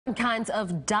Kinds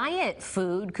of diet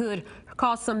food could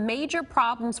cause some major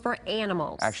problems for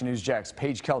animals. Action News Jack's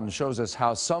Paige Kelton shows us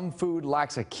how some food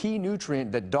lacks a key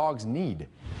nutrient that dogs need.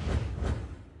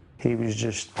 He was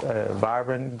just a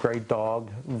vibrant, great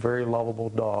dog, very lovable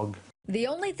dog. The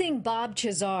only thing Bob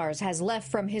Chazars has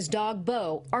left from his dog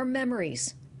Bo are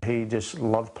memories. He just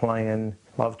loved playing,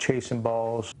 loved chasing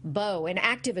balls. Bo, an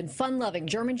active and fun-loving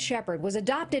German Shepherd, was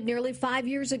adopted nearly 5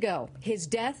 years ago. His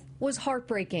death was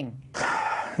heartbreaking.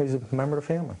 He's a member of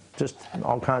the family, just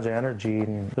all kinds of energy,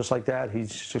 and just like that, he's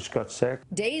just got sick.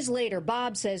 Days later,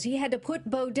 Bob says he had to put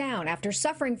Bo down after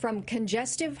suffering from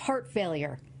congestive heart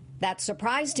failure. That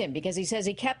surprised him because he says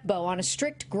he kept Bo on a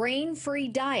strict grain-free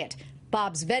diet.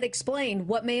 Bob's vet explained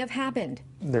what may have happened.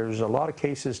 There's a lot of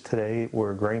cases today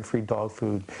where grain-free dog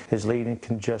food is leading to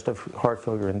congestive heart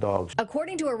failure in dogs.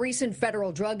 According to a recent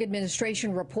Federal Drug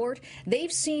Administration report,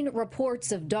 they've seen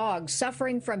reports of dogs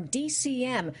suffering from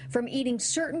DCM from eating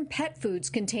certain pet foods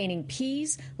containing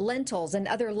peas, lentils, and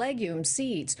other legume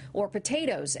seeds, or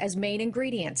potatoes as main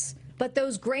ingredients. But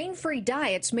those grain-free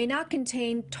diets may not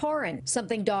contain taurine,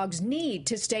 something dogs need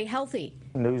to stay healthy.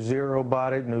 Knew zero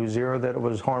about it, knew zero that it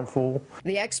was harmful.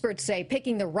 The experts say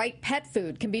picking the right pet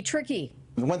food can be tricky.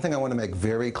 The one thing I want to make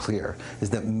very clear is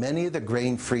that many of the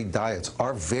grain-free diets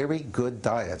are very good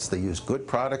diets. They use good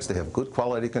products, they have good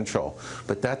quality control,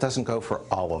 but that doesn't go for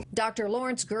all of them. Dr.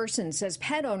 Lawrence Gerson says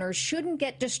pet owners shouldn't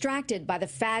get distracted by the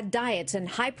fad diets and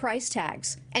high price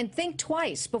tags, and think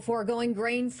twice before going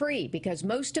grain-free, because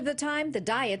most of the time the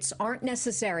diets aren't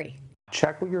necessary.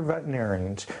 Check with your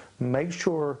veterinarians. Make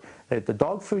sure that the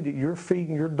dog food that you're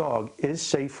feeding your dog is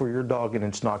safe for your dog and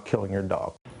it's not killing your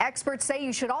dog. Experts say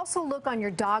you should also look on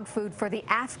your dog food for the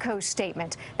AAFCO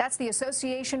statement. That's the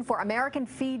Association for American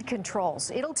Feed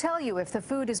Controls. It'll tell you if the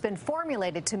food has been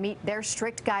formulated to meet their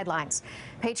strict guidelines.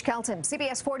 Paige Kelton,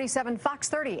 CBS 47, Fox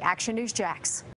 30, Action News Jax.